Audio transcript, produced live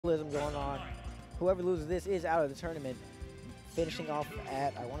going on. Whoever loses this is out of the tournament, finishing off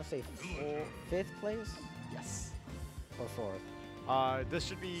at, I want to say, 5th place? Yes. Or 4th? This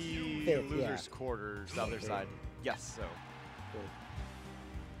should be Fifth, losers' yeah. quarters, the other side. Yes, so. Good.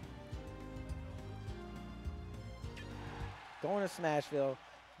 Going to Smashville,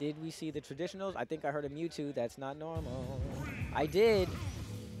 did we see the traditionals? I think I heard a Mewtwo. That's not normal. I did.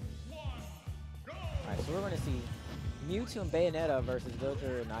 All right, so we're going to see Mewtwo and Bayonetta versus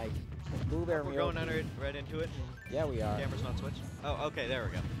Villager and Ike. BooBear and We're Ryoku. going right into it. Yeah, we are. Camera's not switched. Oh, okay, there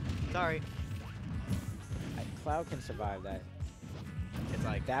we go. Sorry. Cloud can survive that. It's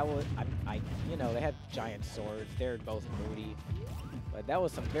like That was, you know, they had giant swords. They're both moody. But that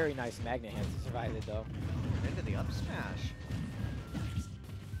was some very nice magnet hands to survive it, though. into the up smash.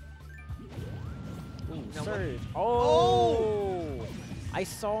 Ooh, No, Serge. what? Oh! I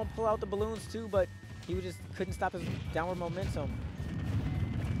saw him pull out the balloons, too, but he just couldn't stop his downward momentum.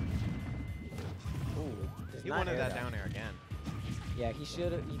 Ooh, does He not wanted air that down air again. Yeah, he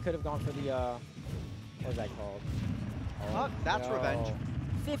could have gone for the, what is that called? Oh, that's no. revenge.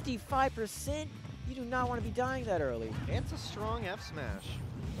 55%? You do not want to be dying that early. It's a strong F smash.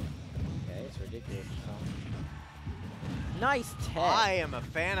 Okay, it's ridiculous. Nice tech. I am a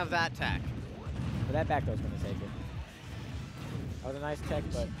fan of that tech. But that back throw's going to take it. That was a nice tech,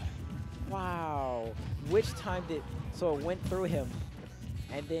 but wow. Which time did, so it went through him,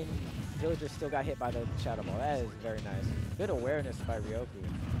 and then Villager still got hit by the Shadow Ball. That is very nice. Good awareness by Ryoku.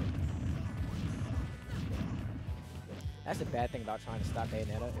 That's the bad thing about trying to stop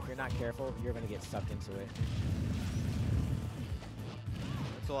Bayonetta. If you're not careful, you're going to get sucked into it.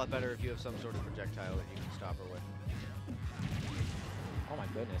 It's a lot better if you have some sort of projectile that you can stop her with. Oh my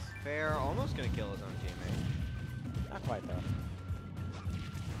goodness. Fair, almost going to kill his own teammate. Not quite, though.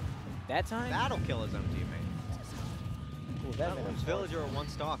 That time? That'll kill his own teammate. Ooh, that That Villager at one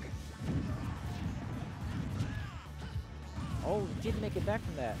stock. Oh, he did make it back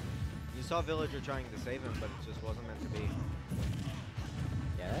from that. You saw Villager trying to save him, but it just wasn't meant to be.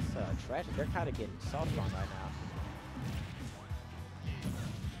 Yeah, that's tragic. They're kind of getting soft on right now.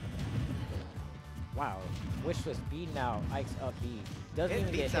 Wow. Wish was beating out Ike's up B. Doesn't It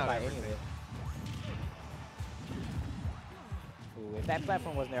even get beats hit out by any of everything. it. Ooh, if that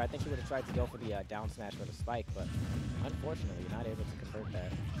platform wasn't there, I think he would have tried to go for the down smash for the spike, but unfortunately, not able to convert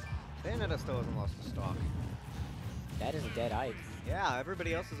that. Bayonetta still hasn't lost a stock. That is a dead Ike. Yeah,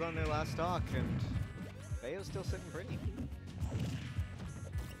 everybody else is on their last stock, and Bayo's still sitting pretty.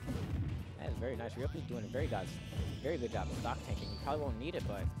 That is very nice. Ryoku's doing a very good job of stock tanking. You probably won't need it,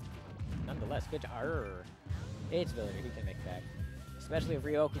 but nonetheless, good job. It's Villager. He can make back. Especially if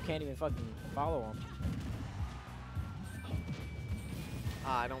Ryoku can't even fucking follow him.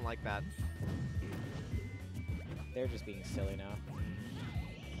 I don't like that. They're just being silly now.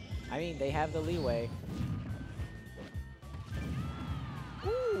 I mean, they have the leeway.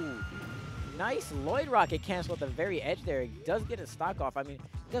 Ooh! Nice Lloyd Rocket cancel at the very edge there. He does get his stock off. I mean,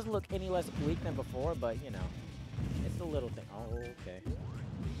 it doesn't look any less weak than before, but, you know, it's a little thing. Oh, okay.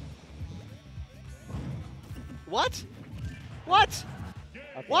 What? What?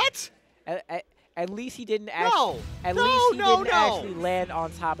 Okay. What? At least he didn't actually. No. At No, least he no, didn't no. actually land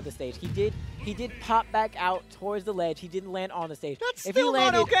on top of the stage. He did pop back out towards the ledge. He didn't land on the stage. That's if he still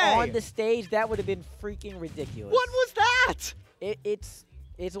not landed okay. on the stage, that would have been freaking ridiculous. What was that?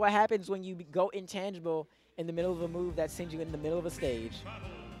 It's what happens when you go intangible in the middle of a move that sends you in the middle of a stage.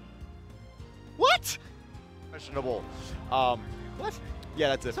 What? Questionable. What? Yeah,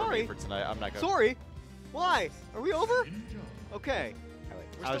 that's it Sorry. for me for tonight. I'm not going. Sorry. Why? Are we over? Okay.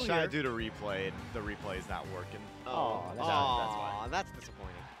 We're I was still trying here. to do the replay, and the replay is not working. Oh, that's Aw, that's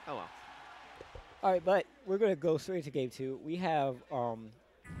disappointing. Oh well. All right, but we're going to go straight to game 2. We have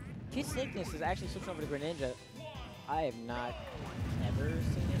Kid Sickness is actually switching over to Greninja. I have not ever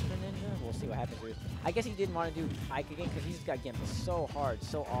seen this Greninja. We'll see what happens here. I guess he didn't want to do Ike again because he's got gamed so hard,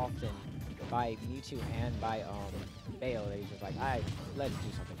 so often by Mewtwo and by Bayo that he's just like, let's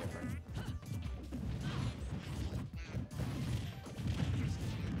do something different.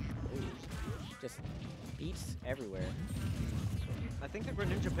 Ooh, just beats everywhere. I think the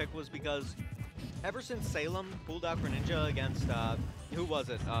Greninja pick was because ever since Salem pulled out Greninja against, who was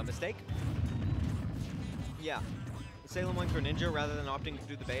it? Mistake? Yeah. Salem went Greninja rather than opting to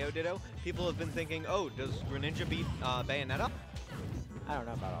do the Bayo Ditto. People have been thinking, oh, does Greninja beat Bayonetta? I don't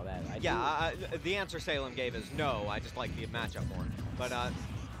know about all that. The answer Salem gave is no. I just like the matchup more. But,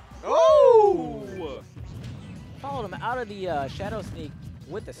 Followed him out of the Shadow Sneak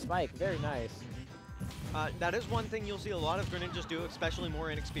with the spike. Very nice. That is one thing you'll see a lot of Greninjas do, especially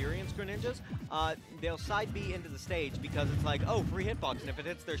more inexperienced Greninjas. They'll side B into the stage because it's like, oh, free hitbox, and if it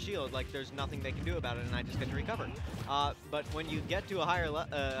hits their shield, like there's nothing they can do about it, and I just get to recover. But when you get to a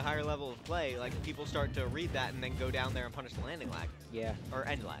higher level of play, like people start to read that and then go down there and punish the landing lag. Yeah. Or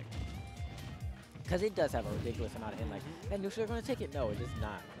end lag. Because it does have a ridiculous amount of end lag. And Nuclear going to take it? No, it is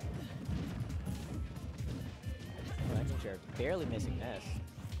not. Oh, that Nuclear barely missing Ness.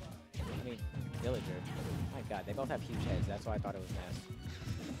 I mean, Villager. My god, they both have huge heads. That's why I thought it was Ness.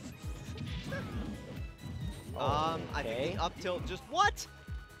 Oh, I okay. think the up tilt just... What?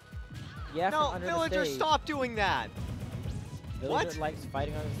 Yeah, No, from under Villager, the stage. stop doing that! Villager What? likes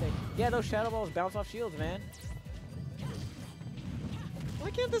fighting on the stage. Yeah, those Shadow Balls bounce off shields, man. Why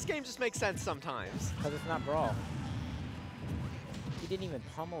can't this game just make sense sometimes? Because it's not Brawl. He didn't even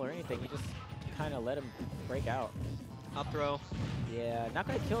pummel or anything. He just kind of let him break out. Up throw. Yeah, not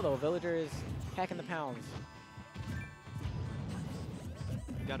going to kill, though. Villager is packing the pounds.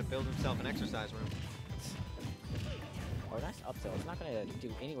 Got to build himself an exercise room. Oh, nice up tilt. It's not going to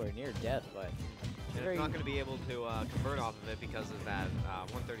do anywhere near death, but... And it's not going to be able to convert off of it because of that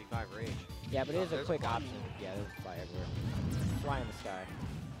 135 rage. Yeah, but it is a there's quick fly. option. Yeah, there's fly everywhere. Fly in the sky.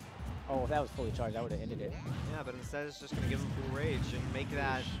 Oh, if that was fully charged, I would have ended it. Yeah, but instead it's just going to give him full rage and make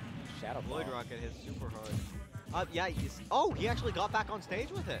that Shadow Ball. Lloyd Rocket hit super hard. Yeah, oh, he actually got back on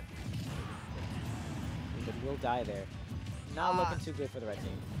stage with it. But he will die there. Not looking too good for the red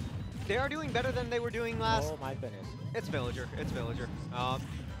team. They are doing better than they were doing last. Oh my goodness. It's Villager. It's Villager.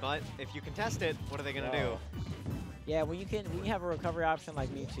 But if you contest it, what are they gonna do? Yeah, when you have a recovery option like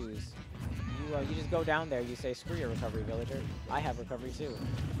Mewtwo's, you just go down there. You say, "Screw your recovery, Villager. I have recovery too."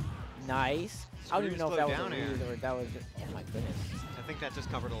 Nice. I don't even know if that was a read or that was just. Oh my goodness. I think that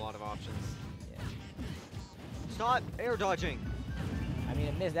just covered a lot of options. Yeah. Stop air dodging. I mean,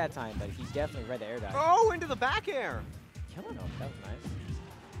 it missed that time, but he definitely read the air dodge. Oh, into the back air. Killing him. That was nice.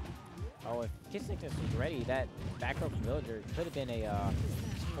 Oh, if Kid Sickness was ready, that back row from Villager could have been a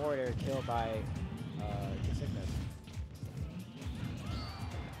forward air kill by Kid Sickness.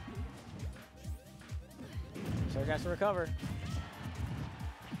 Serge has to recover.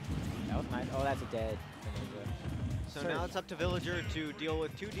 That was nice. Oh, that's a dead. So now it's up to Villager to deal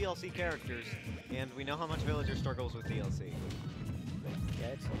with 2 DLC characters, and we know how much Villager struggles with DLC.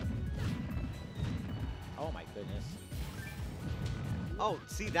 Dead. Oh my goodness. Oh,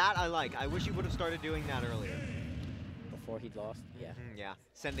 see that I like. I wish he would have started doing that earlier. Before he'd lost? Yeah. Yeah,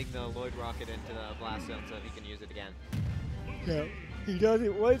 sending the Lloyd Rocket into the blast zone so that he can use it again. Yeah. He does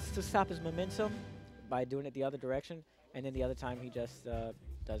it once to stop his momentum by doing it the other direction, and then the other time he just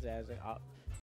does it as an